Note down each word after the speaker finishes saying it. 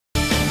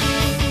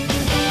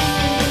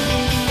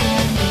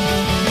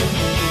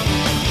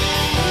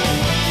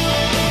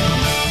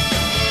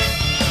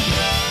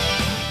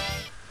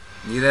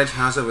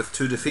Nyíregyháza with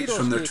 2 defeats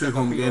from their 2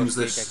 home games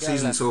this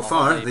season so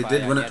far. They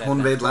did win at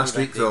Honvéd last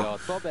week though.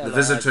 The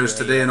visitors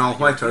today in all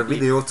white are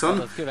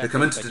Videoton, who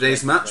come into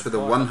today's match with a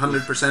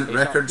 100%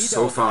 record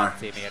so far.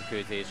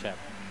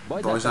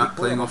 Bajzát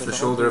playing off the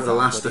shoulder of the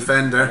last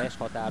defender.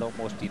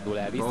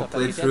 Ball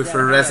played through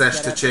for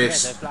Rezes to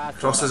chase.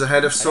 Crosses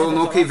ahead of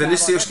Solymosi.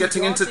 Vinicius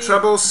getting into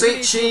trouble.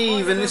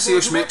 Szécsi!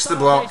 Vinicius makes the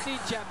block.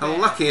 A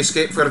lucky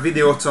escape for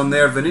Videoton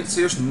there.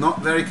 Vinicius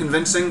not very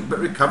convincing, but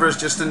recovers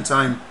just in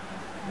time.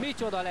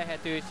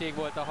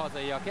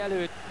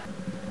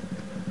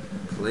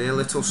 Play a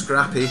little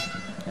scrappy.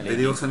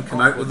 Videoton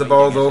come out with the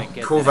ball though.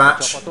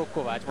 Kovács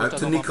out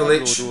to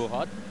Nikolic.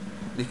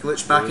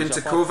 Nikolic back into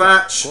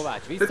Kovács,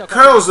 who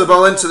curls the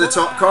ball into the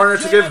top corner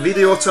to give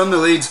Videoton the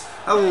lead.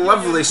 A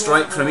lovely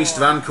strike from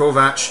Istvan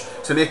Kovács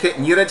to make it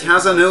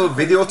Nyíregyháza 0,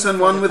 Videoton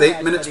 1 with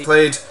 8 minutes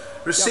played.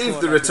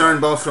 Received the return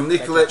ball from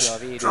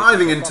Nikolic,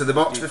 driving into the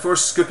box before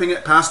scooping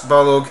it past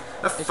Balogh.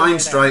 A fine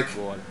strike.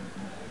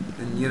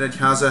 The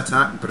Nyíregyháza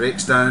attack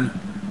breaks down.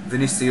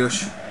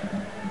 Vinicius.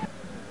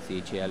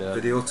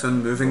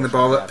 Videoton moving the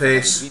ball at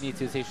pace.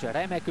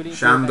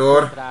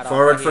 Sándor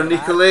forward for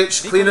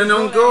Nikolic, cleaning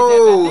on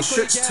goal,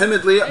 shoots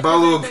timidly at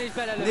Balogh.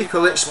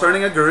 Nikolic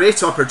spurning a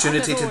great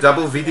opportunity to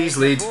double Vidi's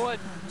lead.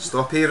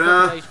 Stoppy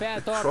Ra,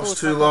 the cross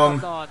too long.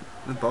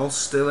 The ball's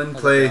still in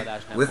play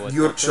with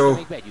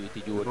Gyurcsány.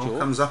 The ball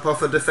comes up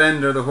off a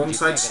defender, the home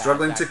side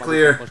struggling to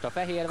clear.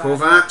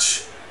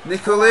 Kovács.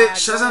 Nikolic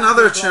has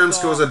another chance,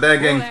 goes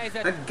a-begging.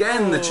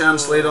 Again the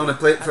chance laid on a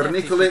plate for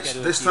Nikolic,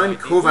 this time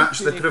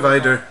Kovács the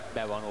provider.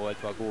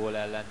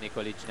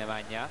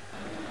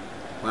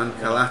 Juan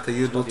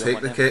Carrillo will take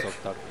the kick.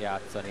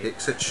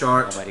 Takes it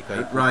short,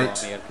 outright.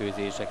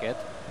 The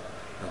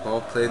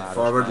ball played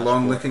forward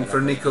long looking for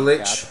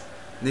Nikolic.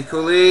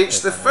 Nikolic,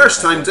 the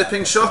first time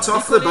dipping shot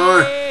off the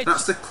bar.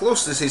 That's the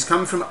closest he's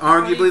come from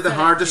arguably the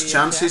hardest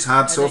chance he's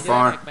had so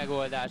far.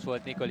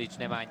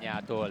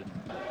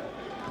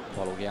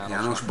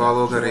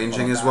 Balogh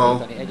arranging as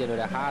well.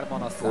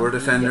 4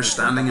 defenders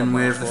standing in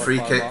way of the free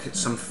kick. It's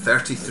some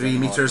 33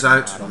 metres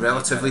out,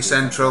 relatively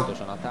central.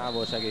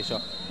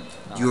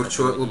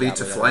 Gyurcsány it will be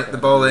to flight the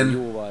ball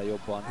in.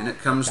 In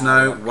it comes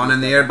now, one in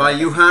the air by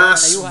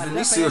Juhász.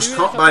 Vinicius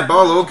caught by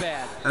Balogh.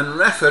 And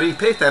referee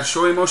Péter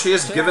Solymosi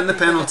is given the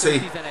penalty.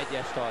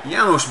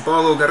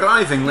 Balogh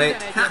arriving late,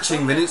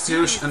 catching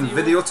Vinicius, and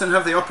Videoton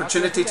have the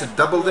opportunity to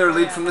double their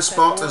lead from the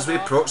spot as we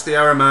approach the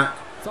hour mark.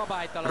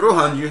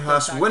 Rohan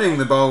Juhász winning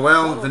the ball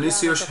well,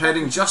 Vinicius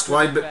heading just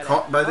wide but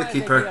caught by the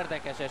keeper.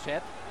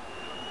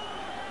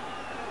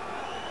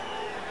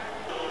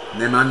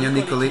 Nemanja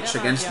Nikolic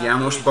against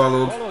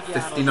Balogh,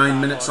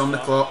 59 minutes on the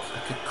clock, a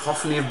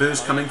cacophony of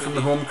boos coming from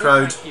the home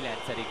crowd.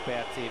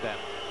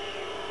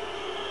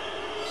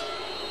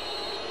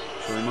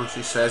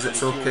 Solymosi says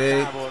it's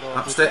okay.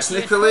 Up steps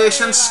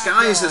Nikolic and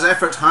skies his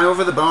effort high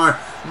over the bar,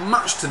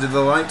 much to the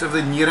delight of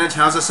the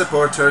Nyíregyháza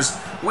supporters.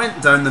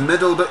 Went down the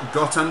middle but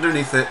got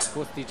underneath it.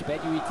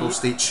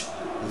 Kosztics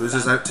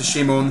loses out to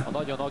Szymon.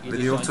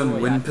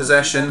 Videoton win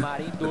possession.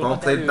 The ball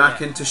played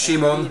back into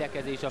Szymon.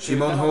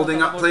 Szymon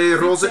holding up play,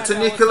 rolls it to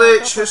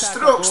Nikolic, who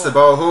strokes the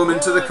ball home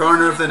into the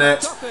corner of the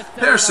net.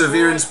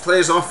 Perseverance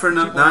plays off for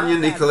Nemanja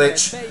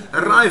Nikolic.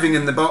 Arriving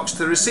in the box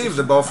to receive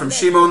the ball from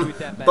Szymon.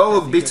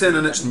 Ball beaten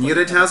and it's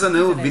Nyíregyháza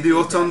 0,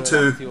 Videoton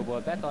 2.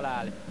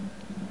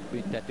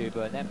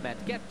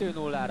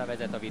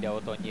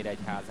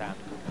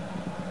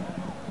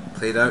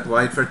 Played out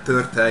wide for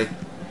Törtei.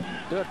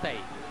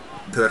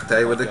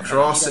 Törtei with a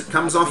cross, it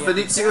comes off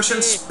Vinicius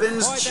and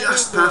spins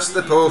just past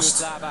the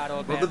post.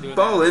 Well, the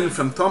ball in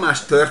from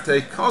Tomáš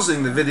Törtei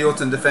causing the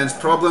Videoton defence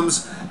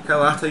problems.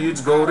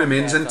 Carrillo's goal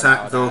remains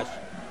intact though.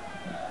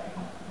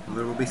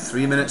 There will be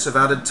 3 minutes of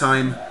added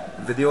time.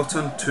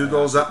 Videoton 2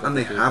 goals up and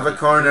they have a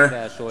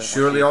corner.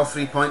 Surely all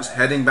 3 points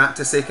heading back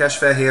to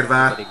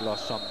Székesfehérvár.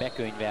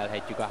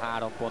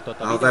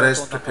 Alvarez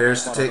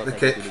prepares to take the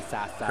kick.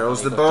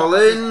 Curls the ball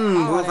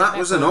in. Well, that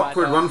was an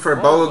awkward one for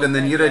Balogh in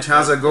the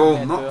Nyíregyháza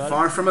goal. Not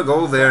far from a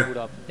goal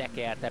there.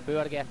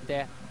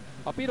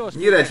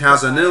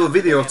 Nyíregyháza 0,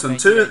 Videoton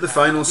 2 at the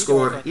final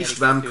score.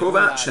 Istvan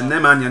Kovács and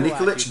Nemanja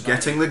Nikolic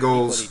getting the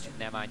goals.